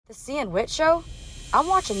The C and Wit show? I'm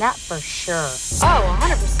watching that for sure. Oh,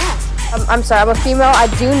 100%. I'm sorry, I'm a female.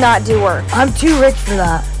 I do not do work. I'm too rich for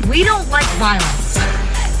that. We don't like violence.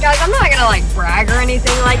 Guys, I'm not gonna like brag or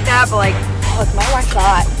anything like that, but like, look, my wife's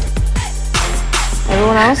hot.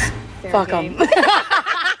 Everyone else? Fuck them.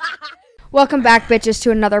 Welcome back, bitches,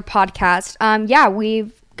 to another podcast. Yeah,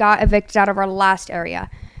 we've got evicted out of our last area.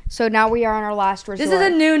 So now we are on our last resort. This is a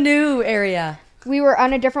new area. We were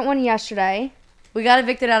on a different one yesterday. We got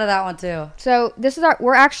evicted out of that one too. So this is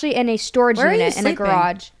we're actually in a storage unit in a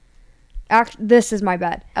garage. This is my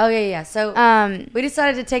bed. Oh yeah. So we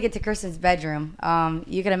decided to take it to Christen's bedroom.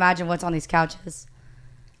 You can imagine what's on these couches.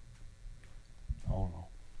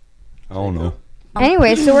 I don't know.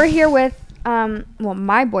 Anyway, so we're here with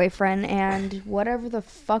my boyfriend and whatever the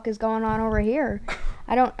fuck is going on over here.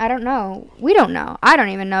 I don't know. We don't know. I don't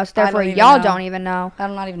even know. So therefore, y'all don't even know.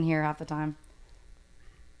 I'm not even here half the time.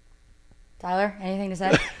 Tyler, anything to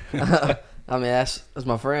say? I mean, that's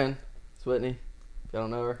my friend. It's Whitney. If y'all don't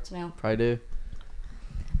know her, probably do.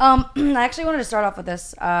 I actually wanted to start off with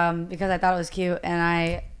this because I thought it was cute and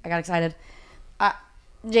I got excited.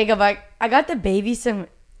 Jacob, I got the baby some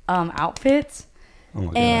outfits. Oh my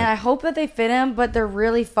God. And I hope that they fit him, but they're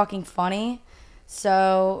really fucking funny.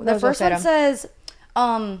 So the first one says,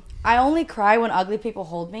 I only cry when ugly people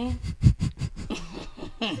hold me.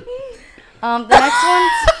 The next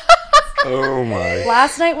one's, Oh my.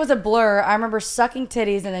 last night was a blur. I remember sucking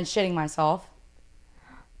titties and then shitting myself.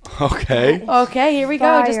 Okay. Okay, here we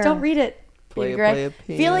go. Just don't read it. Play Greg.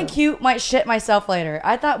 a Feeling cute, might shit myself later.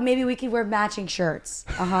 I thought maybe we could wear matching shirts.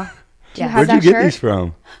 Uh-huh. Yeah. Where'd you get these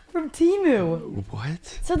from? From Temu.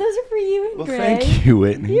 What? So those are for you and Well, Greg. thank you,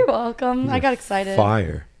 Whitney. You're welcome. These I got are excited.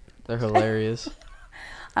 Fire. They're hilarious.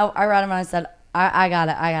 I read them and I said, I got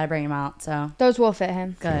it. I got to bring them out. So Those will fit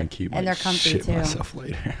him. Gonna good. keep And they're comfy shit too. myself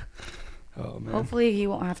later. Oh man. Hopefully he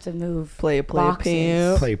won't have to move Play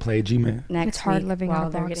boxes Play G-Man. next It's hard week living while out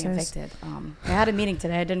of they're getting boxes. evicted. I had a meeting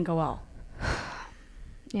today. It didn't go well.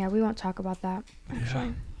 Yeah, we won't talk about that.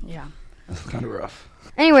 Yeah. Yeah. That's kind of rough.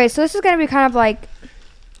 Anyway, so this is going to be kind of like,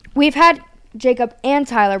 we've had Jacob and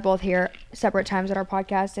Tyler both here separate times at our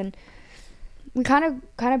podcast, and we kind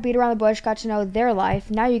of beat around the bush, got to know their life.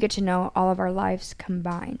 Now you get to know all of our lives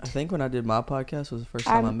combined. I think when I did my podcast was the first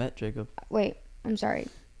time I met Jacob. Wait, I'm sorry.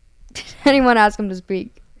 Did anyone ask him to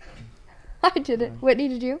speak? I didn't. Whitney,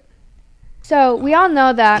 did you? So we all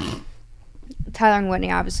know that Tyler and Whitney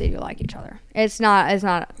obviously do like each other. It's not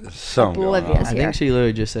Something going on. oblivious I here. think she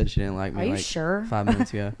literally just said she didn't like me. Are you like sure? 5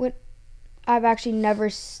 minutes ago. I've actually never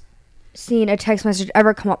seen a text message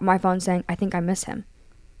ever come up on my phone saying, I think I miss him.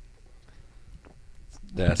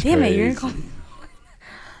 That's Damn crazy. it, you're going to call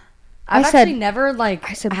I've actually never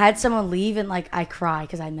had someone leave and I cry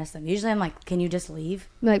because I miss them. Usually I'm like, can you just leave?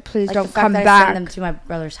 Like, please Like don't the fact come that I back. send them to my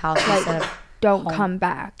brother's house instead of Don't home. come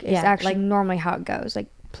back. It's Yeah, actually like- normally how it goes. Like,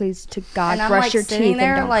 please to God, and I'm brush like your sitting teeth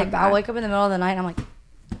there, and don't like come back. I'll wake up in the middle of the night and I'm like,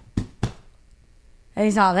 and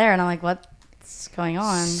he's not there, and I'm like, what's going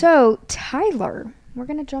on? So, Tyler, we're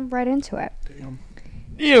going to jump right into it. Damn.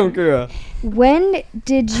 Ew, girl. When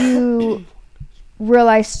did you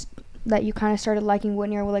realize that you kind of started liking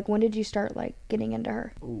Whitney, or like when did you start like getting into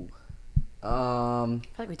her? Ooh. I feel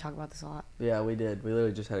like we talk about this a lot. Yeah, we did. We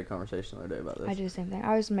literally just had a conversation the other day about this. I do the same thing. I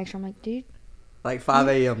always make sure I'm like, dude, Like 5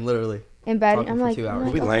 a.m. literally. in bed. Talking I'm for like, 2 hours. I'm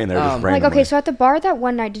We'll be like, laying there just I'm randomly. like, okay, so at the bar that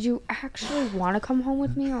one night, did you actually want to come home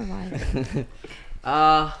with me or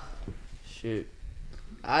what? Shoot.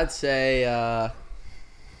 I'd say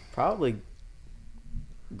probably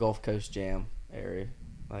Gulf Coast Jam area,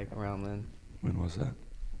 like around then. When was that?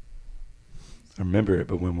 I remember it,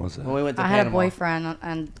 but when was that? When we went to I Panama. had a boyfriend,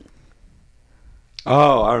 and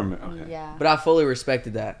Oh, I remember. Okay. yeah. But I fully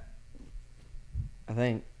respected that. I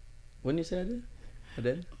think. Wouldn't you say I did? I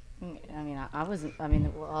did. I mean, I wasn't. I mean,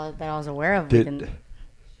 that I was aware of.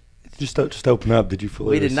 Just open up. Did you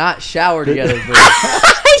fully? We did not shower together.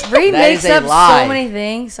 Bree That makes is a up lie. so many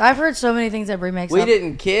things. I've heard so many things that Bree makes We up.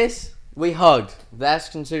 didn't kiss. We hugged. If that's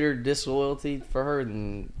considered disloyalty for her,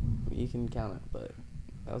 then you can count it. But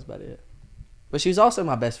that was about it. But she was also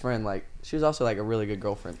my best friend. Like, she was also like a really good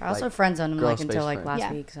girlfriend. I also like, friend zoned him girl like until space like friend. last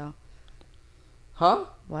Yeah. week. So Huh?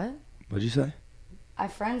 what? What'd you say? I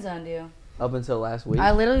friend zoned you. Up until last week.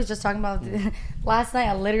 I literally was just talking about last night.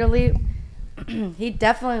 I literally, he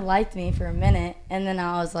definitely liked me for a minute, and then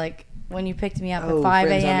I was like, when you picked me up at 5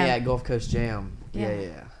 friends on me a.m. at Gulf Coast Jam. Yeah.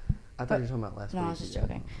 Yeah. I thought you were talking about last week. No, I was just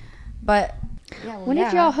joking. But yeah, well, When yeah.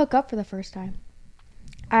 did y'all hook up for the first time?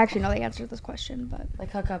 I actually know the answer to this question, but like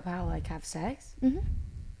hook up? How like have sex?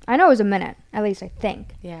 I know it was a minute, at least I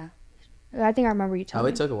think. Yeah. I think I remember you Oh, telling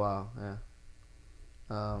it me. took a while.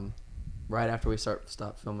 Yeah. Right after we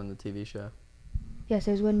stopped filming the TV show. Yes,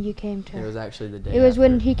 it was when you came to. It was actually the day. It was after.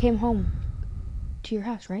 when he came home to your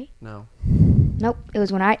house, right? No. Nope. It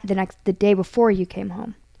was when the day before you came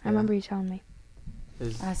home. I Yeah. remember you telling me.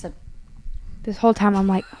 I said, This whole time I'm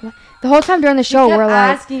like, the whole time during the show kept we're like,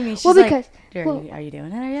 asking me. She's well, like, because are you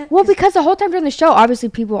doing it yet? well, because the whole time during the show, obviously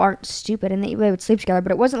people aren't stupid and they would sleep together,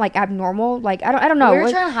 but it wasn't like abnormal. Like I don't know. We were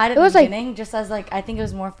trying to hide it it in was the like- beginning, just as like I think it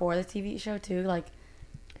was more for the TV show too, like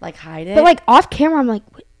hide it. But like off camera, I'm like,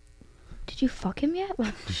 what? Did you fuck him yet?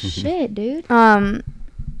 Like shit, dude. I'm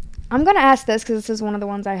gonna ask this because this is one of the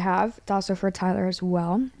ones I have. It's also for Tyler as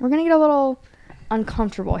well. We're gonna get a little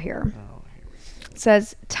uncomfortable here. Oh, It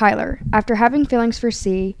says, Tyler, after having feelings for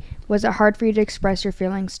C, was it hard for you to express your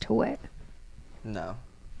feelings to Whit? no.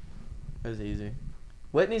 It was easy.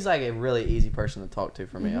 Whitney's like a really easy person to talk to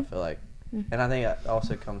for me, I feel like. Mhm. And I think it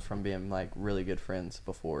also comes from being like really good friends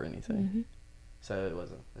before anything. Mhm. So it was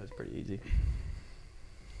pretty easy.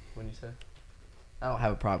 What did you say? I don't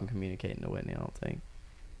have a problem communicating to Whitney, I don't think.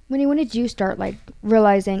 When did you start like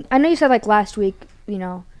realizing? I know you said like last week,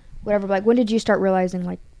 whatever. But like when did you start realizing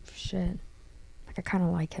like, shit, like I kind of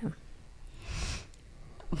like him?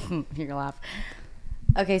 You're gonna laugh.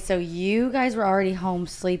 Okay, so you guys were already home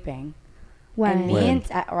sleeping, When? and me When?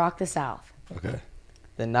 and Rock the South. Okay.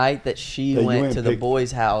 The night that she Yeah, you went went to the big-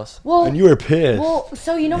 boys' house. Well, And you were pissed. well,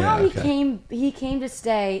 so you know Yeah, how okay. he came to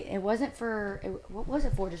stay. It wasn't for what was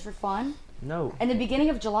it for? Just for fun? No. In the beginning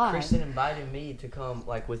of July. Christen invited me to come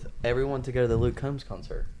like with everyone to go to the Luke Combs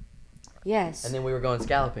concert. Yes. And then we were going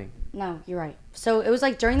scalloping. No, you're right. So it was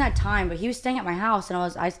like during that time, but he was staying at my house,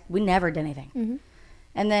 and we never did anything. Mhm.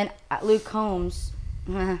 And then at Luke Combs,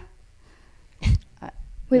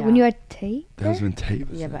 Wait, when yeah. you had Tate? that was when Tate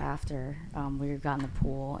was yeah, there. but after we got in the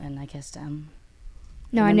pool and I kissed him.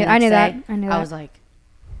 No, And I then knew the that. next I knew day, that. I was like,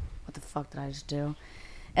 what the fuck did I just do?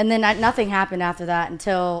 And then nothing happened after that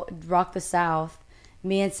until Rock the South.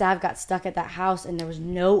 Me and Sav got stuck at that house and there was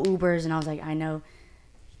no Ubers, and I was like, I know.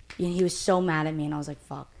 And he was so mad at me, and I was like,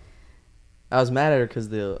 fuck. I was mad at her because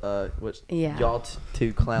what Yeah. y'all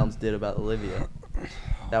two clowns did about Olivia.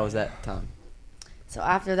 That was that time. So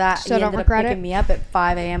after that, So he don't ended up regret picking it? me up at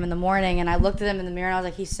 5 a.m. in the morning, and I looked at him in the mirror, and I was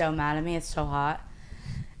like, he's so mad at me. It's so hot.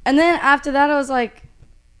 And then after that, I was like,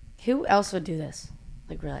 who else would do this?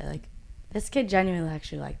 Like, really? Like, this kid genuinely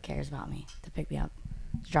actually, like, cares about me to pick me up.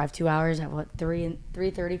 To drive 2 hours at,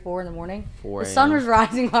 3:34 in the morning? 4 The sun a.m. was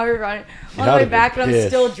rising while we were running. On I the way would've been back, and I'm pissed.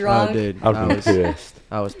 still drunk. Oh, dude. I was pissed.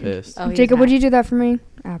 I was pissed. Oh, he was Jacob, would mad. you do that for me?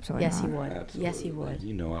 Absolutely Yes, he not. would. Absolutely. Yes, he would.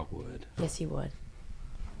 You know I would. Yes, he would.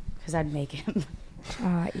 Because I'd make him.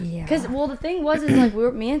 Yeah. Because the thing was is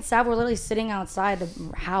like me and Sav were literally sitting outside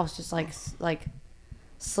the house, just like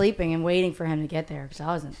sleeping and waiting for him to get there. Because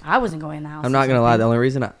I wasn't going in the house. I'm not going to lie. The only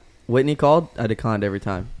reason Whitney called, I declined every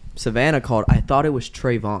time. Savannah called. I thought it was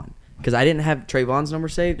Trayvon. Because I didn't have Trayvon's number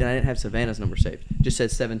saved and I didn't have Savannah's number saved. It just said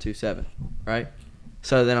 727, right?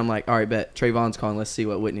 So then I'm like, all right, bet. Trayvon's calling. Let's see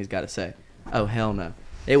what Whitney's got to say. Oh, hell no.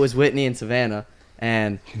 It was Whitney and Savannah.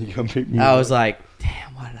 And Can you come pick me I up? was like,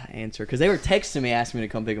 damn, why did I answer? Because they were texting me, asking me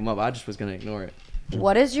to come pick them up. I just was going to ignore it.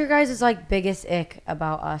 What is your guys' like biggest ick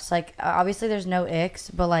about us? Like obviously there's no icks,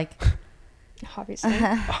 but like Obviously.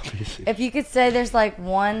 Obviously. if you could say there's like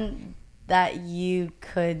one that you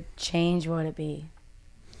could change, what would it be?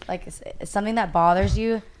 Like something that bothers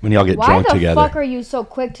you? When y'all get Why drunk the together. fuck are you so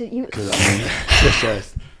quick to you? 'Cause, I mean, it's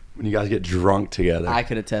just when you guys get drunk together. I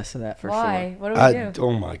could attest to that for Why? sure. What do we do?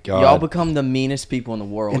 Oh my god. Y'all become the meanest people in the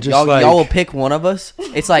world. And just Y'all like- will pick one of us.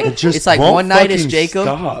 It's like Just it's like won't one night is fucking Jacob,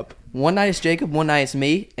 Stop. one night is Jacob, one night is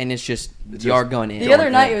me, and it's just y'all going in. The other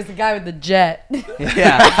night it was the guy with the jet.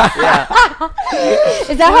 yeah.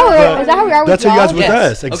 Is that how we are with That's y'all? how you guys with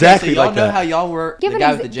Yes. us. Exactly okay, so y'all like know that. how y'all were Give the an,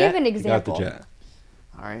 guy with the jet. give an You got example. the jet.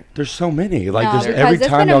 All right. There's so many. Like No, there's because every it's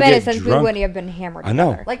time been a y'all minute get since we drunk. wouldn't have been hammered. I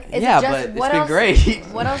know. together. Like is Yeah, it just but it's what been else? great.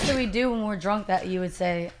 What else do we do when we're drunk that you would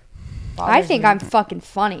say? I bothers think you? I'm fucking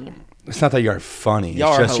funny. It's not that you aren't funny. Y'all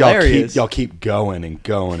are It's just hilarious. y'all keep going and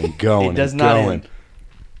going and going It does and not going. end.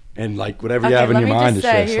 And like whatever you Okay, have in let your me mind just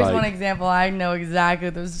is say, just here's like one example. I know exactly.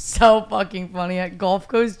 It was so fucking funny at Gulf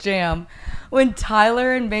Coast Jam when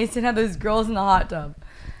Tyler and Mason had those girls in the hot tub.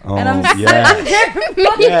 oh And I'm yeah.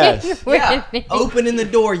 Yes. Yeah. Opening the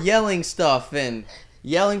door, yelling stuff, and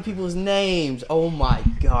yelling people's names. Oh my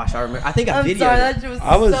gosh, I remember. I think I I'm videoed sorry, it. that shit was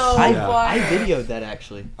I was- so yeah. I funny. videoed that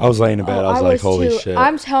actually. I was laying in bed. I was like, holy shit.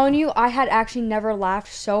 I'm telling you, I had actually never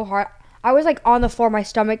laughed so hard. I was like on the floor, my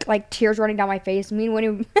stomach, like tears running down my face. Me and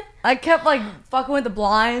Winnie, I kept like fucking with the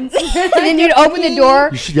blinds. and then you'd open the door,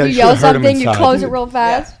 You should- yeah, you you yell should've heard 'em something, you inside, close dude. it real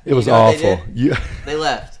fast. It was You know what they awful. did? You, They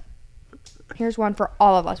left. Here's one for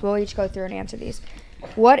all of us. We'll each go through and answer these.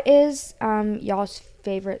 What is y'all's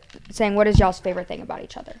favorite? Saying what is y'all's favorite thing about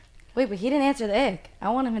each other? Wait, but he didn't answer the ick. I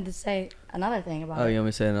want him to say another thing about Oh, it. you want me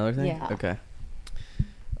to say another thing? Yeah. Okay.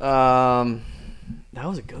 That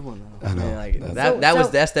was a good one though. I know. Man, like, That's-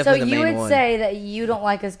 that's definitely the main one. So you would say that you don't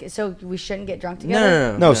like us, so we shouldn't get drunk No,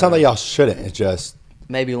 together? No, it's not that y'all shouldn't. It's just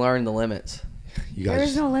Maybe learn the limits. you There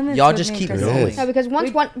guys. is no limit. Y'all to just me, keep Christen. going. No,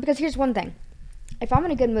 because here's one thing. If I'm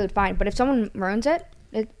in a good mood, fine. But if someone ruins it,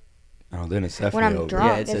 Oh, then it's when definitely I'm over. drunk,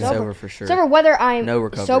 Yeah, it's it's over for sure. It's over whether I'm No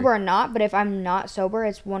recovery. sober or not. But if I'm not sober,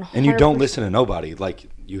 it's 100%. And you don't listen to nobody. Like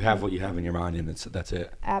you have what you have in your mind, and that's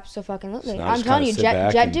it. Absolutely. So I I'm just telling kinda you, sit Jet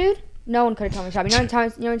back Jet and- dude. No one could have told me to stop. You know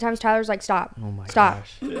how many times Tyler's like, stop, Oh my stop.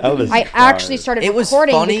 gosh. I actually started It was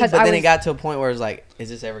recording funny, because but I then was it got to a point where it was like, is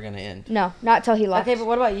this ever gonna end? no, not till he left. Okay, but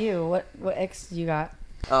what about you? What icks you got?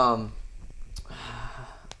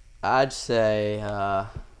 I'd say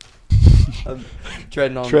I'm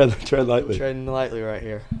treading lightly right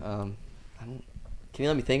here. Can you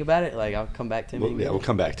let me think about it? Like, I'll come back to me. We'll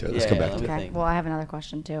come back to it. Let's Yeah, come yeah, back let to me it. Okay. think. Well, I have another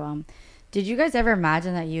question too. Did you guys ever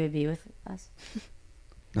imagine that you would be with us?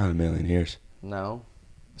 Not a million years. No,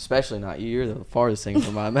 especially not you. You're the farthest thing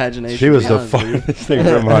from my imagination. She was to be the honest with you. farthest thing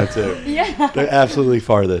from mine too. Yeah. The absolutely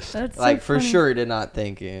farthest. That's Like, for sure, did not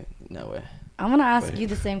think it. No way. I'm gonna ask Wait. you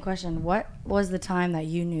the same question. What was the time that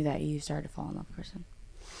you knew that you started to fall in love with Christen?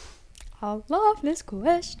 I love this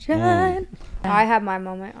question. Mm. I have my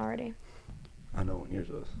moment already. I know what yours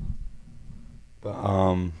was. But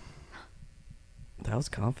That was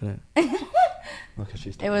confident. look,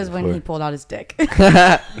 she's It was when he pulled out his dick.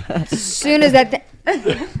 As soon as that.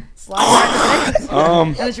 Slide right in the dick.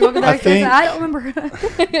 And then she woke up I and said, think- I don't remember.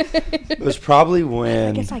 It was probably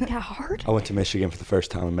when It's like that hard. I went to Michigan for the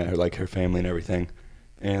first time and met her, like her family and everything,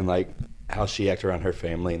 and like how she acted around her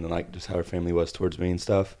family, and then like just how her family was towards me and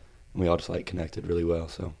stuff. And we all just like connected really well.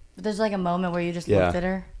 So But there's like a moment where you just yeah, looked at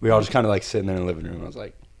her. we all just kind of like sitting there in the living room. I was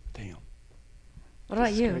like, damn. What about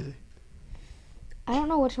this is you? crazy. I don't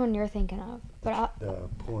know which one you're thinking of, but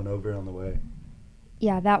Pulling over on the way.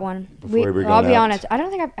 yeah, that one. Before we were I'll going be out. honest. I don't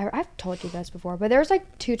think I've told you this before, but there was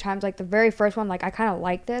like 2 times. Like the very first one, like I kind of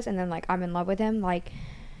like this, and then like I'm in love with him. Like,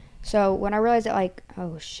 so when I realized that, like,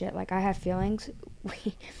 oh shit, like I have feelings.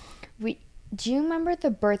 We do you remember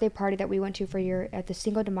the birthday party that we went to for your at the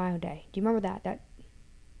Cinco de Mayo day? Do you remember that?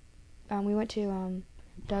 We went to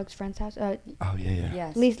Doug's friend's house. Oh yeah.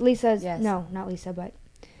 Yes. Lisa's Yes. no, not Lisa, but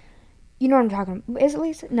you know what I'm talking about. Is it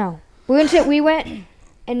Lisa? No. We went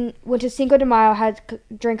and went to Cinco de Mayo, had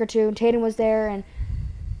a drink or two, and Tatum was there and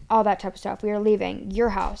all that type of stuff. We were leaving your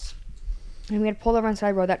house. And we had pulled over on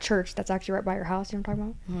side road, that church that's actually right by your house, you know what I'm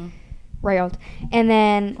talking about? Mhm. Railed. And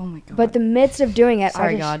then Oh my God. but the midst of doing it,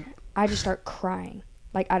 Sorry, God. I just start crying.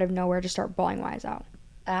 Like out of nowhere, just start bawling my eyes out.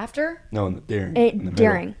 After? No, during. in the middle.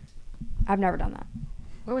 During. I've never done that.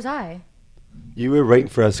 Where was I? You were waiting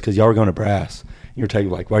for us because y'all were going to Brass. You were taking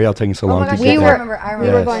like, why are y'all taking so Oh long my to gosh, get we yes, were- I there? remember. I We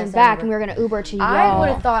remember. were going Yes, I back and we remember. were gonna Uber to I y'all. would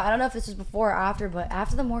have thought, I don't know if this was before or after, but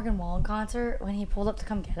after the Morgan Wallen concert, when he pulled up to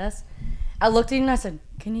come get us, I looked at him and I said,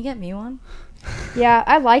 can you get me one? Yeah,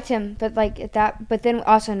 I liked him, but but then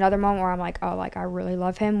also another moment where I'm like, oh, like I really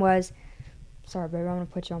love him was, sorry, baby, I'm gonna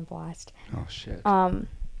put you on blast. Oh shit.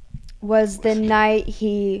 Was the night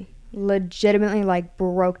he legitimately like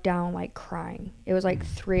broke down like crying. It was like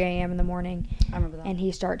 3 a.m. in the morning, I remember that. and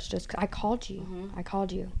he starts just, I called you,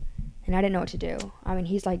 and I didn't know what to do. I mean,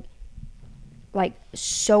 he's like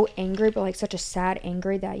so angry, but like such a sad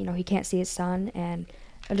angry that he can't see his son and.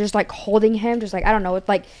 And just like holding him, just like I don't know, it's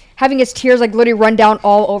like having his tears like literally run down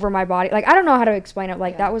all over my body. Like I don't know how to explain it.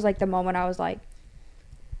 Like that was like the moment I was like,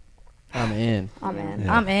 I'm in. I'm in.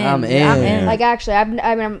 Yeah. I'm in. I'm in. Like actually,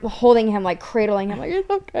 I'm holding him, like cradling him, like it's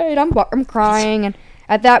okay. And I'm crying, and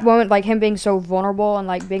at that moment, like him being so vulnerable and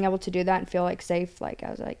like being able to do that and feel like safe, like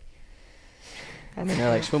I was like, They're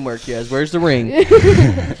like, swimwear, guys. Where's the ring?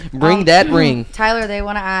 Bring that ring. Tyler, they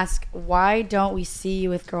want to ask, why don't we see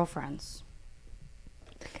you with girlfriends?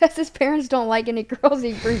 because his parents don't like any girls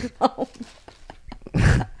he brings home.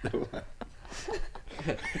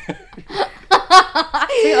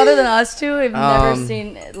 See, other than us two, we've never Um,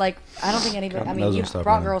 seen, like, I don't think anybody, I mean, Those you are stuff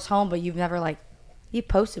brought running. girls home, but you've never, like, you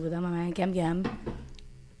posted with them. I mean, gem.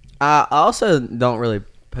 I also don't really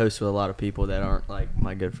post with a lot of people that aren't like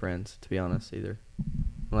my good friends, to be honest, either.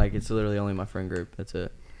 Like, it's literally only my friend group. That's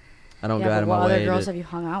it. I don't Yeah, go out but of what my other way girls to, have you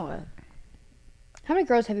hung out with? How many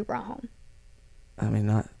girls have you brought home? I mean,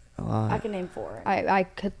 not a lot. I can name 4. I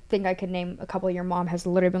could think I could name a couple. Your mom has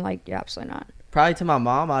literally been like, yeah, absolutely not. Probably to my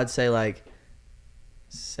mom, I'd say like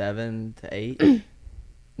 7 to 8.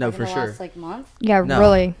 No, Like, for in the sure. last, like, month? Yeah, No.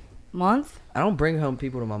 really. Month? I don't bring home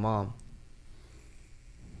people to my mom.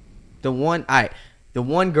 The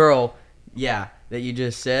one girl, yeah, that you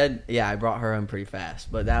just said, yeah, I brought her in pretty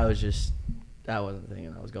fast. But that wasn't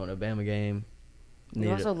thinking I was going to a Bama game. He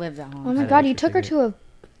also lived at Oh home. my Had God, an you extra took her ticket. to a.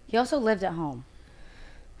 He also lived at home.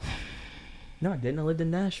 No, I didn't. I lived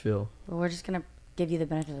in Nashville. Well, we're just gonna give you the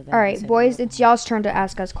benefit of the doubt. All and right, say boys, we it's y'all's turn to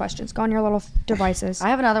ask us questions. Go on your little devices. I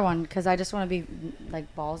have another one because I just want to be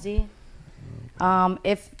like ballsy.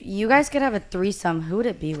 If you guys could have a threesome, who would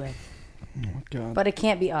it be with? Oh, God. But it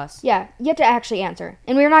can't be us. Yeah, you have to actually answer,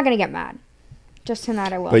 and we're not gonna get mad. Just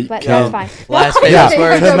tonight I will, But but can- that's fine. Last Yeah, famous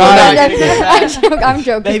words. tonight- I'm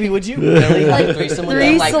joking. Baby, would you really like a threesome with Three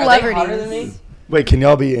them? Like, are they hotter celebrities. than me? Wait, can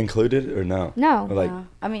y'all be included or no? No. Or like,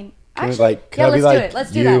 I mean, can we, actually, like, can yeah, I be let's do like it.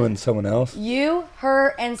 Let's do you that. and someone else? You,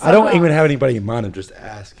 her, and I someone don't even else. have anybody in mind. I'm just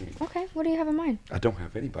asking. Okay, what do you have in mind? I don't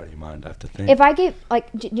have anybody in mind. I have to think. If I gave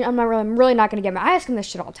I'm really not gonna get mad. I ask him this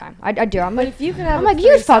shit all the time. I do. I'm But like, if you could have I'm a like, you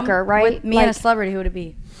threesome fucker, right? With me and a Like- celebrity, who would it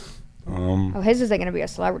be? oh, his isn't gonna be a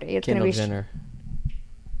celebrity. It's Kendall gonna be. Jenner.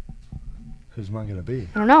 Who's mine gonna be?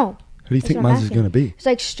 I don't know. Who do you That's think what I'm mine's is asking. gonna be? It's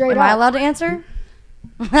like straight Am up. I allowed to answer?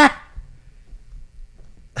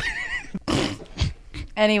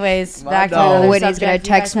 Anyways, back to dog. another Whitney's subject. gonna You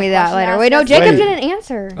text guys me have that questions later. to Wait, no, ask us? Jacob Wait. didn't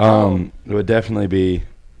answer. It would definitely be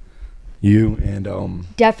you and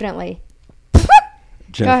Definitely.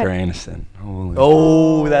 Jennifer ahead. Aniston. Holy.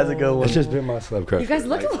 Oh, that's a good one. It's just been my celeb crush. You guys for,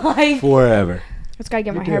 look like, like. forever. Just gotta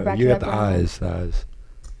get You my hair do. back. You to got that the brown. eyes. The eyes.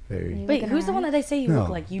 Very. You Wait, looking who's the one alright? that they say you No, look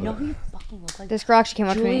like? You know but- who you fucking look like? This girl actually came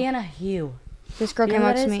up to me. Juliana Hugh. This girl You came know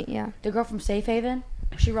up who to that me. Yeah. The girl from Safe Haven.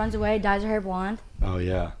 She runs away, dyes her hair blonde. Oh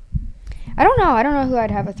yeah. I don't know. I don't know who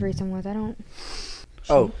I'd have a threesome with. I don't.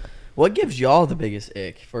 Oh, what gives y'all the biggest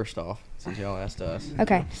ick? First off, since y'all asked us.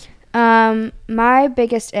 Okay. My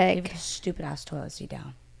biggest Leave ick. the stupid ass toilet seat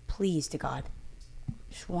down. Please to God.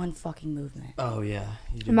 Just one fucking movement. Oh yeah.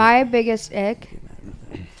 You do My biggest ick. get mad about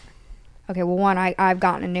that. Okay, well, one, I've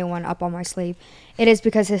gotten a new one up on my sleeve. It is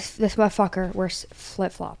because this motherfucker wears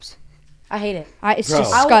flip flops. I hate it. It's Bro.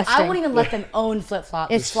 just I disgusting. wouldn't even let them own flip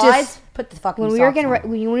flops. It's Slides, just- put the fucking when we were socks getting on.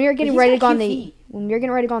 when we were getting he's ready to got go on cute the feet. when we were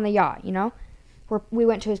getting ready to go on the yacht, you know, we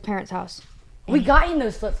went to his parents' house. We got him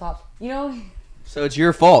those flip flops. You know, So it's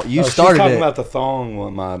your fault. You She's started talking it. about the thong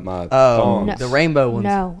one. My Oh, thongs. No. the rainbow ones.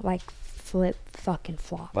 No, like flip fucking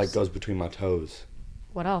flops. Like goes between my toes.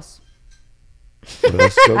 what else? What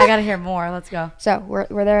else goes? I gotta hear more. Let's go. So we're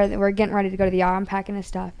there. We're getting ready to go to the yacht. I'm packing his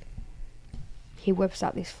stuff. He whips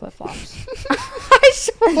out these flip flops. I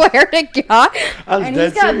swear to God. I was And dead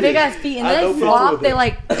he's got serious. big ass feet, and I had they no problem flop. with They it.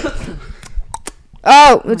 like.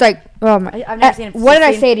 Oh, it's like oh my. I've never seen him. What did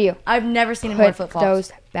I say to you? I've never seen him wear Put flip flops.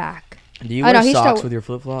 those back. Do you I wear know, he's socks still- with your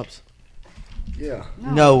flip flops? Yeah.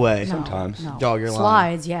 No way. Sometimes. No. Dog, you're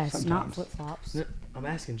lying. Slides, yes, not Sometimes. flip flops. I'm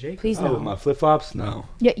asking Jake. Please Oh, no. my flip flops? No.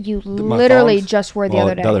 Yeah, you My literally thongs? just wore the Well,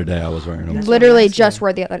 other day. The other day I was wearing them. That's Literally what I'm just asking.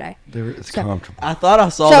 wore the other day. It's comfortable. I thought I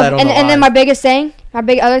saw So that on and the then line. my biggest thing, my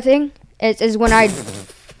big other thing is when I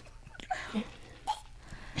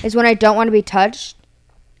is when I don't want to be touched.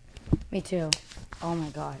 Me too. Oh my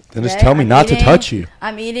God. Then just Today, tell me I'm not to eating- touch you.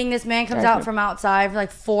 I'm eating. This man comes Drives out me- from outside for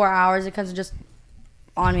like 4 hours. It comes and just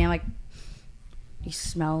on me. I'm like, you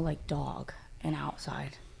smell like dog and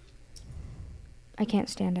outside. I can't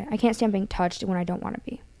stand it. I can't stand being touched when I don't want to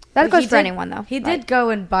be. That But goes he for did- anyone though. He Like, did go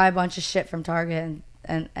and buy a bunch of shit from Target,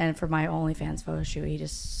 and for my OnlyFans photo shoot, he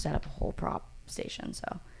just set up a whole prop station.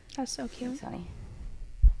 So That's so cute. it's funny.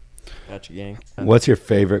 Gotcha, gang. What's your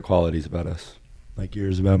favorite qualities about us? Like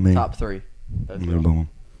yours about me? Top 3. Both y'all. Boom.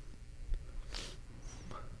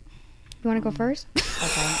 You want to go first?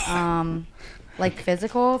 Okay. Like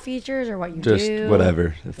physical features or what you Just do.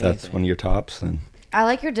 whatever. If that's Anything. one of your tops, then I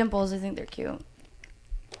like your dimples. I think they're cute.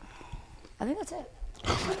 I think that's it.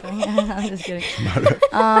 I'm just kidding.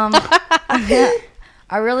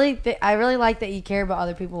 I really like that you care about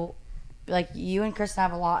other people. Like you and Christen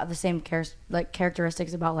have a lot of the same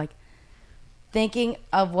characteristics about like thinking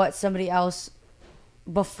of what somebody else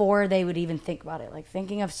before they would even think about it. Like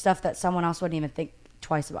thinking of stuff that someone else wouldn't even think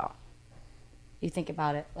twice about. You think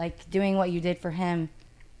about it. Like doing what you did for him,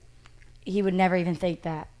 he would never even think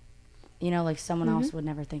that. You know, like someone else would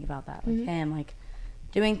never think about that. Like him, like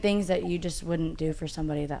doing things that you just wouldn't do for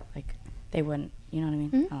somebody that like they wouldn't. You know what I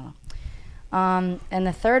mean? I don't know. And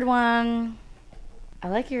the third one, I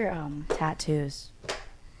like your tattoos. How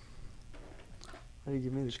do you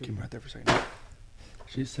give me the keep 'em right there for a second.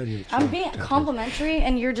 She said you. I'm being complimentary,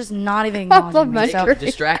 and you're just not even acknowledging me. So Complimentary.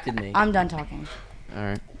 Distracted me. I'm done talking. All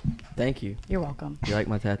right. Thank you. You're welcome. You like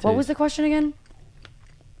my tattoo? What was the question again?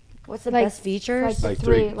 What's the Like- best features? Like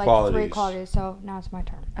three three qualities. qualities. So now it's my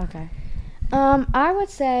turn. Okay. I would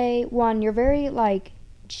like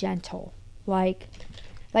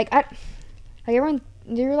Like everyone,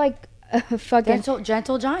 you're like a fucking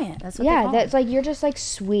gentle giant. That's what they yeah. call That's him. like you're just like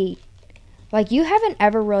sweet. Like you haven't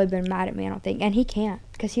ever really been mad at me. I don't think, and he can't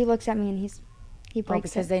because he looks at me and he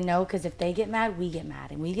breaks because it. they know. Because if they get mad, we get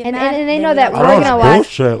mad, and we get And- mad, and they then know we that don't we're like gonna it. last-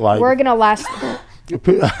 bullshit. Like We're gonna last.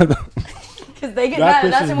 Because they get that mad,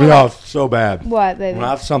 and that's pisses when me we're like, off so bad. What, baby? When I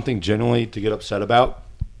have something genuinely to get upset about,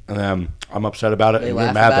 and then I'm upset about it, They and you're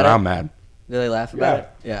laugh mad about that it? I'm mad. Do they laugh about it?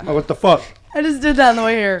 Yeah. Oh, what the fuck? I just did that on the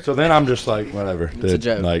way here. So then I'm just like, whatever. a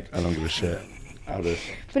joke. Like, I don't give a shit. I'll just.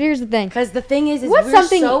 But here's the thing. Because the thing is What's we're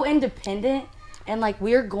something- so independent, and like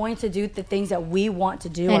we're going to do the things that we want to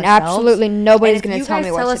do And ourselves. absolutely nobody's And if gonna you tell guys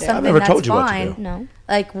me what tell to us do. something I've never that's told you what to fine, do. No.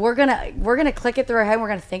 like we're gonna click it through our head. And we're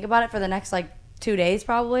gonna think about it for the next like 2 days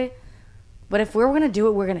probably. But if we're gonna do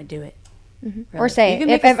it, we're gonna do it. Really. Or say you it. can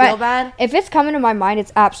make if us feel I- bad. If it's coming to my mind,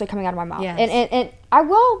 it's absolutely coming out of my mouth. Yes. And I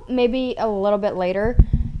will maybe a little bit later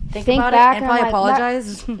Think think about back it and I'm probably like,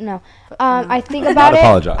 apologize. no. I think about it.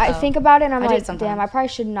 apologize. I think about it and I'm I do it like, damn, sometimes. I probably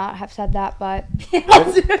should not have said that, but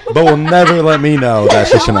But will never let me know that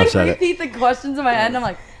she I'll shouldn't have like said it. repeat the questions in my head, and I'm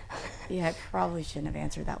like, yeah, I probably shouldn't have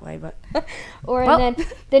answered that way, but or Well- and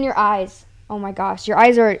then your eyes. Oh my gosh, your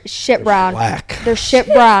eyes are shit brown. Black. They're shit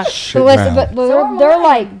brown. Shit but listen, brown. but So am they're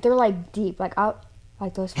like deep, like out,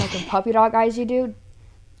 like those fucking puppy dog eyes you do.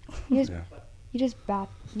 You just, Yeah. you just bat,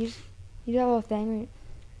 you do that little thing, right?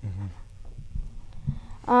 Mm-hmm.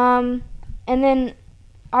 And then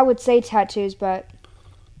I would say tattoos, but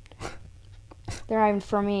they're not even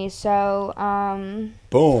for me. So,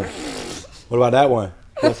 Boom. What about that one?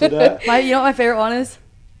 You see that? you know what my favorite one is?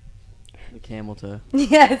 The camel toe.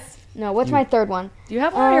 Yes. no, what's my third one? Do you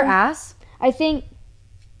have one on your Um, ass? I think,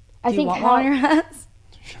 Do you want one on your ass?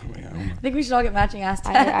 Yeah, I think we should all get matching ass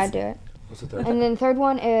I tats. do it. What's the third? And then third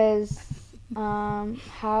one is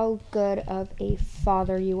how good of a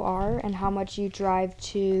father you are and how much you drive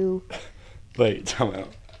to. Wait, tell me.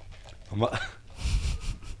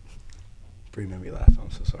 Bree made me laugh.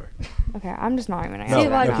 I'm so sorry. Okay, I'm just not even gonna No, answer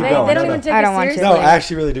like, that keep now. going. they don't No, even no. take I it don't want to. seriously. No, I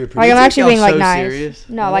actually really do Like appreciate I'm it. actually y'all being like so nice. serious.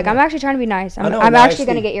 No, like I'm actually trying to be nice. I know, I'm and I actually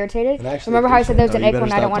gonna actually- get irritated. and I actually Remember how I said there was appreciate an that. ick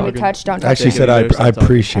when I don't want to be touched? Don't I touch. actually Jacob, said you I better stop talking.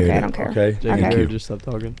 appreciate Okay, I it. don't care. Okay? Jacob, Thank you you. just stop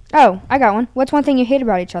talking. Oh, I got one. What's one thing you hate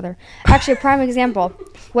about each other? Actually, a prime example.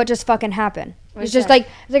 What just fucking happened? What'd It's you just say?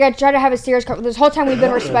 it's like I try to have a serious. This whole time we've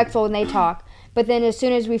been respectful when they talk, but then as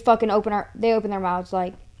soon as we fucking they open their mouths.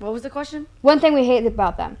 Like What was the question? one thing we hate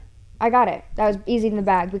about them. I got it. That was easy in the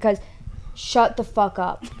bag because shut the fuck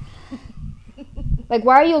up. Like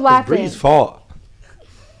why are you It's laughing? Bree's fault.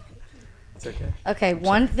 It's okay. Okay,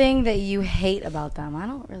 one thing that you hate about them. I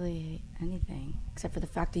don't really hate anything except for the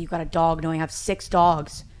fact that you got a dog knowing I have 6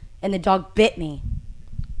 dogs and the dog bit me.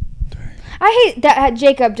 I hate that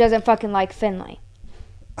Jacob doesn't fucking like Finley.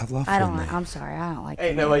 I love I don't Finley. like, I'm sorry, I don't like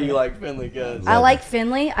Ain't Finley. no way you like Finley, cuz. I like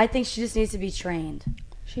Finley. I think she just needs to be trained.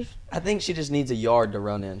 I think she just needs a yard to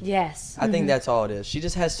run in. Yes. I think that's all it is. She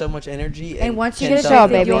just has so much energy. And once you can get a Good job,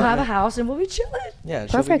 dog, baby. you'll have a house and we'll be chilling. Yeah,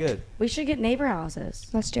 she'll Perfect. be good. We should get neighbor houses.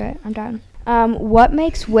 Let's do it. I'm down. What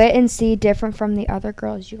makes Wit and C different from the other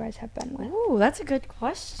girls you guys have been with? Ooh, that's a good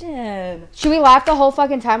question. Should we laugh the whole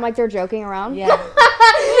fucking time like they're joking around? Yeah. You're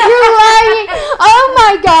lying. Oh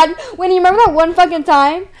my god. When you remember that one fucking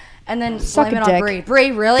time? And then Suck blame a it on dick. Bree.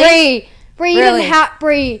 Bree, really? Bree, you Really? didn't have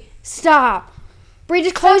Bree. Stop. Bree,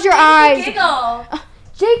 just close your eyes.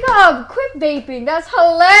 Jacob, quit vaping. That's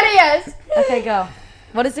hilarious. Okay, go.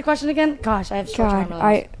 What is the question again? Gosh, I have short-term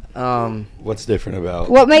God, memory. What's different about?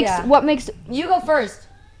 what makes Yeah. what makes You go first.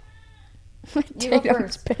 You go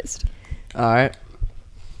Jacob's first. pissed. All right.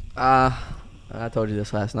 I told you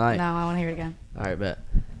this last night. No, I want to hear it again. All right, bet.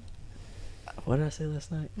 What did I say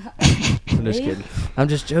last night? I'm just kidding. I'm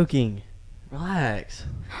just joking. Relax.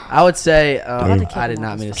 I would say about to kick I did him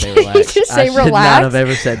not off mean to this say Did you relax. just I say should not relax? have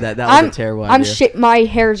ever said that. That was a terrible idea. My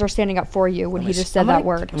hairs are standing up for you when he just said I'm that gonna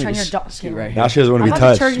word. Let me Turn your just dog. scoot right here. Now she doesn't want I'm to be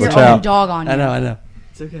about to touched. turn your Watch own out. dog on you. I know.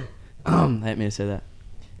 It's okay. I didn't mean to say that.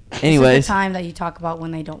 This is Anyways, the time that you talk about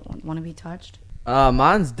when they don't want to be touched.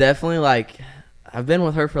 mine's definitely like I've been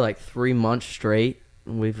with her for like 3 months straight.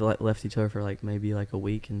 We've left each other for like maybe like a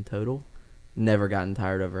week in total. Never gotten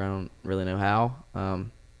tired of her. I don't really know how.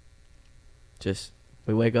 Just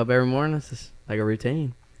we wake up every morning. It's just like a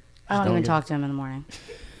routine. I don't don't even get- talk to him in the morning.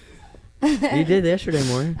 You did yesterday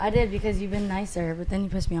morning. I did because you've been nicer, but then you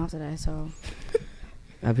pissed me off today. So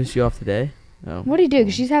I pissed you off today. Oh. What do you do?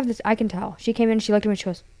 'Cause she's have this. I can tell. She came in. She looked at me. She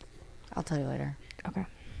goes, I'll tell you later. "Okay."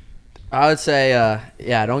 I would say,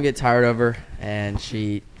 I don't get tired of her, and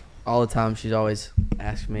she, all the time, she's always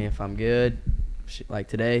asks me if I'm good. Like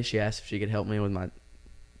today, she asked if she could help me with my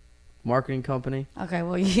marketing company. Okay,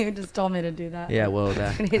 well, you just told me to do that. Yeah, well,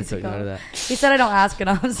 that I Days took note ago. of that. He said I don't ask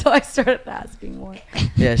enough, so I started asking more.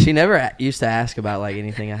 Yeah, she never used to ask about like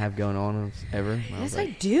anything I have going on ever. And Yes, was I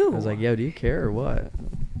like, do. I was like, yo, do you care or what?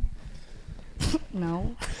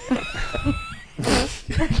 No.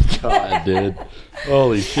 God, dude.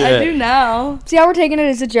 Holy shit. I do now. See how we're taking it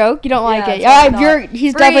as a joke? You don't like Yeah, it. it's like You're. not-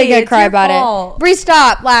 He's Bree, definitely gonna it's cry your about fault. it. Bree,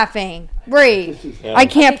 stop laughing. Bree, I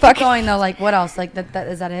can't Keep fucking. going though. Like, what else? Like, that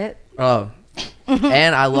is that it? Oh,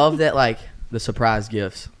 and I love that like the surprise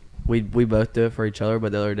gifts. We both do it for each other.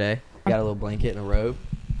 But the other day, got a little blanket and a robe.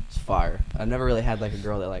 It's fire. I've never really had like a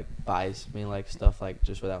girl that like buys me like stuff like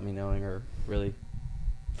just without me knowing or really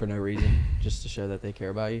for no reason, just to show that they care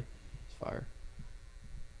about you. It's fire.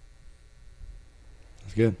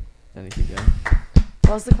 That's good. Then you keep going.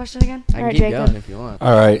 What was the question again? I can Alright, keep Jacob. going if you want.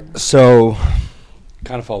 All right, so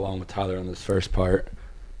kind of follow along with Tyler on this first part.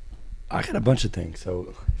 I got a bunch of things,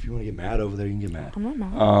 so if you want to get mad over there, you can get mad. I'm not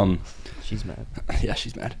mad. She's mad. Yeah,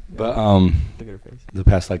 she's mad. But Look at her face. the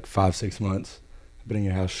past like 5-6 months, I've been in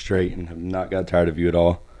your house straight and have not got tired of you at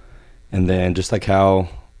all. And then just like how,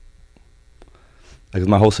 like with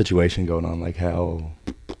my whole situation going on, like how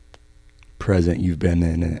present you've been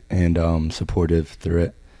in it and supportive through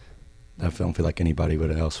it. I don't feel like anybody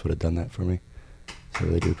else would have done that for me. So I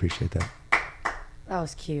really do appreciate that. That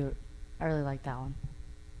was cute. I really like that one.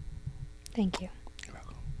 Thank you.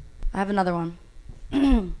 I have another one.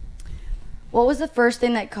 What was the first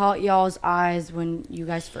thing that caught y'all's eyes when you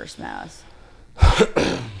guys first met us?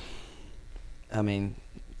 I mean,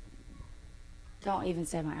 Don't even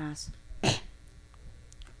say my ass.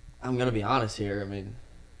 I'm gonna be honest here. I mean,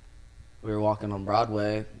 we were walking on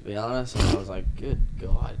Broadway, to be honest, and I was like, good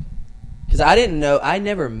God. Because I didn't know, I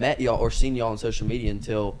never met y'all or seen y'all on social media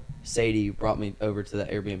until Sadie brought me over to the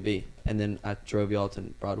Airbnb. And then I drove y'all to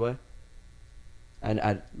Broadway. And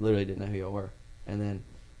I literally didn't know who y'all were. And then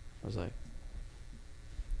I was like,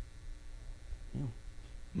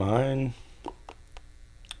 Mine,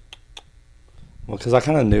 well, because I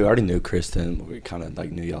already knew Christen. We kind of like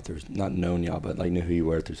knew y'all through, not known y'all, but like knew who you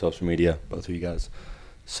were through social media, both of you guys.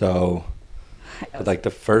 So, but like the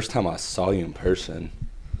first time I saw you in person,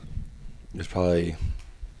 it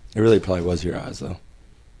really probably was your eyes though.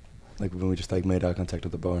 Like when we just like made eye contact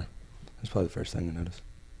at the bar. That's probably the first thing I noticed.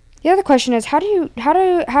 The other question is, how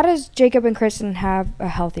does Jacob and Kristen have a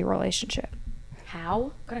healthy relationship? How?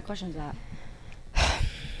 What kind of question is that?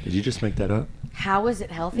 Did you just make that up? How is it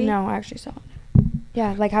healthy? No, I actually saw it.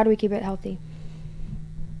 Yeah, like how do we keep it healthy?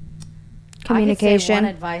 I could say Communication. one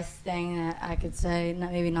advice thing that I could say,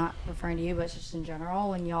 maybe not referring to you, but just in general,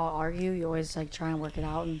 when y'all argue, you always like try and work it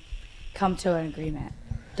out and come to an agreement.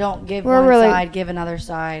 Don't give We're one really- side, give another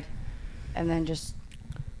side, and then just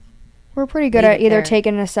We're pretty good Leave at it either there.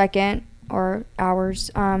 taking a second or hours.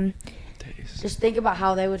 Days. just think about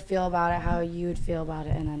how they would feel about it, how you would feel about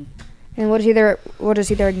it, and then And we'll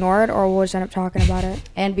just either ignore it or we'll just end up talking about it.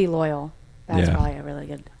 and be loyal. That's Yeah. probably a really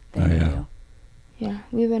good thing Oh, to yeah. do. Yeah,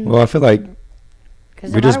 we've been. Well, I feel like 'Cause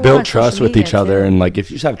we no just matter what build on trust social with each media, other, too. and like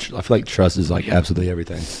if you just have, I feel like trust is like absolutely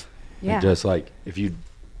everything. Yeah. Like, just like if you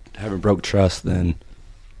haven't broke trust, then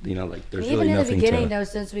like there's Even really in the nothing beginning, to. though,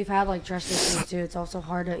 since we've had like trust issues too, it's also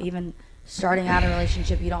hard to even starting out a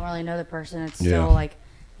relationship. You don't really know the person. It's Yeah. still like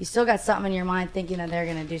you still got something in your mind thinking that they're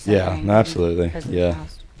gonna do something. Yeah, no, absolutely. because of the Yeah.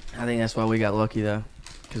 past. I think that's why we got lucky though,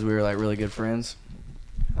 because we were like really good friends.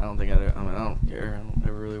 I don't care. I don't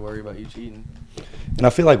ever really worry about you cheating. And I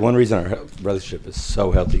feel like one reason our relationship is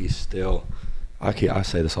so healthy still, I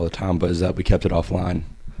say this all the time, but is that we kept it offline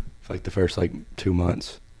for like the first like 2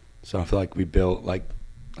 months. So I feel like we built like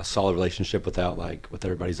a solid relationship with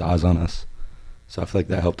everybody's eyes on us. So I feel like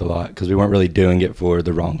that helped a lot because we weren't really doing it for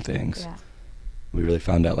the wrong things. Yeah. We really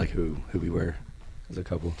found out like who we were as a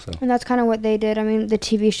couple. So And that's kind of what they did. I mean, the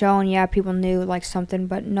TV show, and yeah, people knew like something,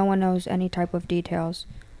 but no one knows any type of details.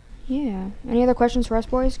 Yeah. Any other questions for us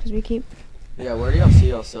boys? Because we keep. Yeah, where do y'all see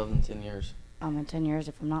yourselves in 10 years? In 10 years,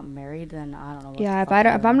 if I'm not married, then I don't know. What Yeah. the fuck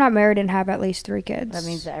If I'm not married and have at least 3 kids. that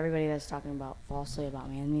means that everybody that's talking about falsely about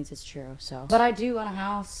me, it means it's true. So, but I do want a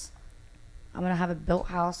house. I'm gonna have a built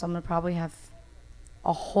house. I'm gonna probably have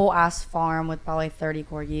a whole ass farm with probably 30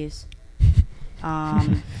 corgis.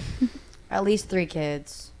 At least 3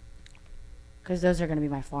 kids, because those are gonna be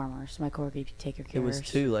my farmers, my corgi taker It was carers.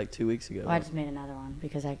 2 like 2 weeks ago. Well, I just made another one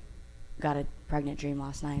because I got a pregnant dream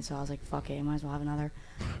last night, so I was like, fuck it, I might as well have another.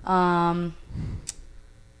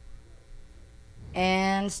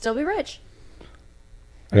 And still be rich.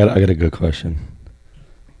 I got a good question.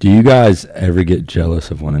 Do you guys ever get jealous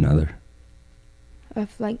of one another?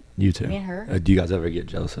 Of like, You two. Me and her? Do you guys ever get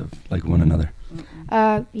jealous of like one another?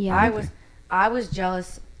 yeah. I was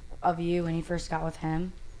jealous of you when you first got with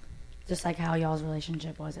him, just like how y'all's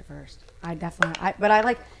relationship was at first. But I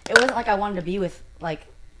like, it wasn't like I wanted to be with, like,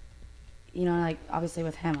 you know, like, obviously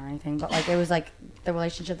with him or anything, but like, it was like the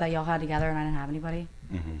relationship that y'all had together and I didn't have anybody.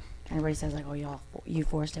 Mm-hmm. Everybody says like, oh, you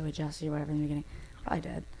forced it with Jesse or whatever in the beginning. Probably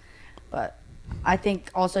did. But I think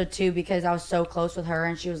also too, because I was so close with her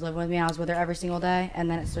and she was living with me, I was with her every single day, and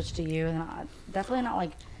then it switched to you, and I definitely not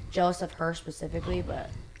like jealous of her specifically, but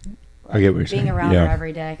I get what you're being saying. around Yeah. her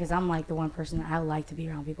every day, because I'm like the one person that I like to be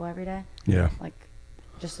around people every day. Yeah. Like,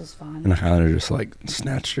 just as fun. And I kind of just like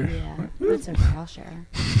snatched her. Yeah, that's okay. I'll share her.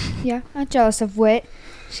 Yeah, I'm jealous of Whit.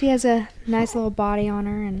 She has a nice little body on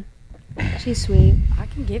her, and she's sweet. I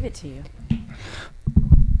can give it to you.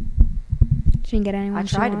 She can get anyone I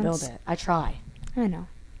she tried to wants. build it. I try. I know.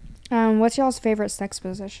 What's y'all's favorite sex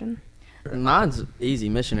position? Mine's easy,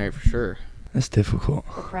 missionary for sure. That's difficult.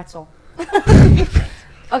 The pretzel.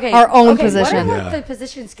 Okay. Our own okay, position. What are Yeah. the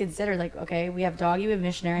positions considered? Like, okay, we have doggy, we have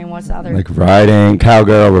missionary, and what's the other? Like riding,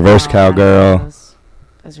 cowgirl, reverse Oh, cowgirl.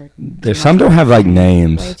 Those are There's some don't have like Way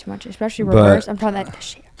names. too much, especially But- reverse. I'm talking that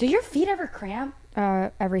shit. Do your feet ever cramp?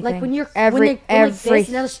 Everything. Like when you're every like this,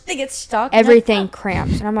 and they get stuck. and everything then-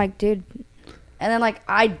 cramps, and I'm like, dude, And then like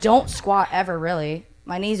I don't squat ever really.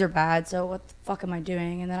 My knees are bad, so what the fuck am I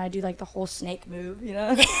doing? And then I do like the whole snake move, you know?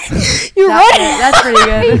 you're right. That's pretty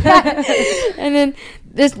good. And then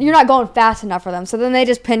you're not going fast enough for them, so then they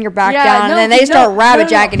just pin your back Yeah, down, no, and then they start rabbit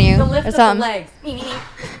jacking you The lift or of the something. legs.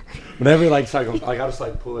 Whenever like I just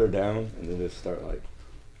like pull her down and then just start like.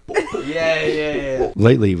 Yeah.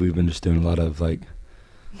 Lately, we've been just doing a lot of like.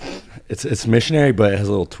 It's missionary, but it has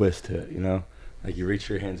a little twist to it, you know. Like you reach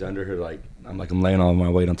your hands under her, like I'm laying all my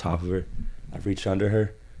weight on top of her. I reach under her,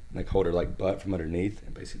 and like hold her like butt from underneath,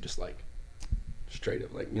 and basically just like straight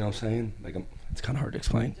up, like you know what I'm saying. Like it's kind of hard to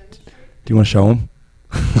explain. Do you want to show them?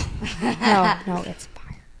 No, it's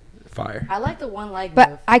fire. Fire. I like the one leg But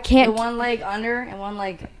move. I can't. The one leg under and one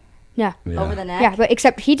leg Yeah. over the neck. Yeah, but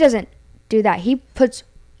except he doesn't do that. He puts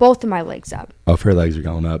both of my legs up. Oh, if her legs are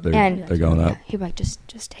going up, And- they're going up. Yeah, he'd be like, just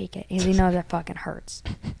take it. Because he knows that fucking hurts.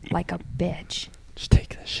 Like a bitch. Just take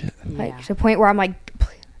that shit. Like, to the point where I'm like,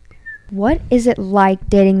 what is it like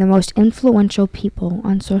dating the most influential people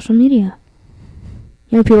on social media?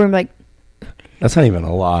 You know, people are like, That's not even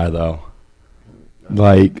a lie, though.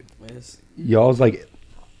 Like, y'all's like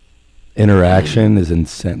interaction is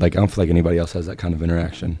insane. Like, I don't feel like anybody else has that kind of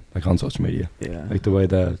interaction, like on social media. Yeah. Like the way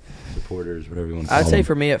the supporters, whatever you want to I'd call say them.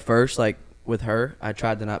 for me at first, like with her, I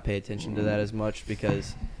tried to not pay attention to that as much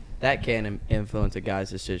because that can influence a guy's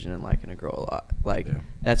decision in liking a girl a lot. Like Yeah.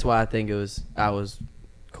 that's why I think I was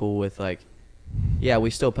cool with like, yeah, we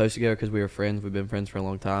still post together because we were friends. We've been friends for a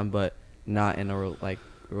long time, but not in a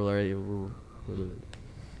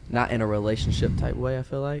not in a relationship type way. I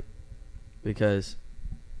feel like because,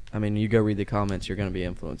 I mean, you go read the comments, you're gonna be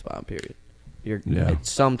influenced by them. Period. Yeah.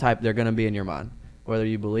 It's some type. They're gonna be in your mind, whether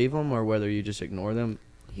you believe them or whether you just ignore them.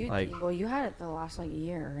 Well, you had it the last like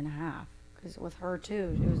year and a half. Because with her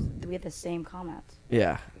too, we had the same comments.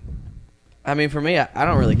 Yeah. I mean, for me, I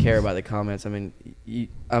don't really care about the comments. I mean,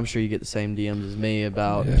 I'm sure you get the same DMs as me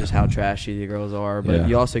about Yeah. just how trashy the girls are, but Yeah.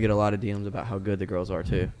 you also get a lot of DMs about how good the girls are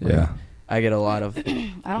too. Like, Yeah. I get a lot of. I don't you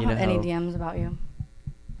have know any how- DMs about you.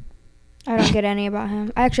 I don't get any about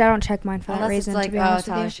him. Actually, I don't check mine for that Unless reason, it's like, to be oh, honest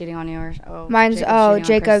with Tyler's you. cheating on you, or Mine's, cheating on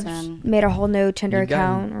Jacob's Christen. made a whole new Tinder You've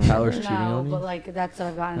gotten account. Or Tyler's whatever. cheating No, on you? but like that's what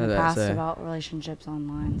I've gotten in What the did I past say? about relationships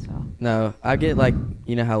online. So No, I get like,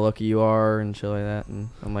 you know how lucky you are and shit like that, and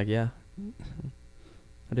I'm like, yeah,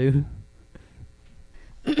 I do.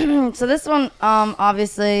 so this one,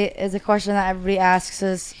 obviously, is a question that everybody asks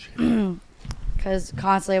us because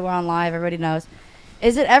constantly we're on live. Everybody knows.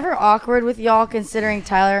 Is it ever awkward with y'all considering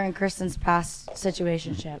Tyler and Kristen's past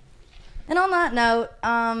situationship? And on that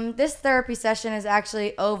note, this therapy session is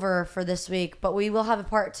actually over for this week, but we will have a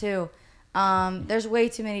part 2. There's way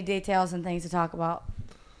too many details and things to talk about,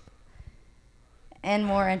 and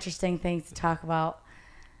more interesting things to talk about.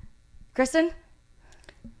 Christen?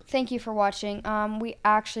 Thank you for watching. We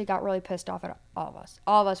actually got really pissed off at all of us.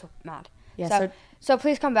 All of us were mad. Yeah, So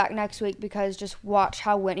please come back next week because just watch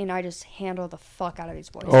how Whitney and I just handle the fuck out of these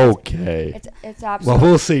boys. Okay. It's Well, absolutely.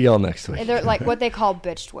 we'll see y'all next week. They're like what they call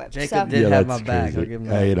bitch whips. Jacob So. did have my that's back. crazy. I'll give him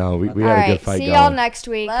Hey, that. we All had a right. good fight See going. y'all next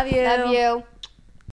week. Love you. Love you.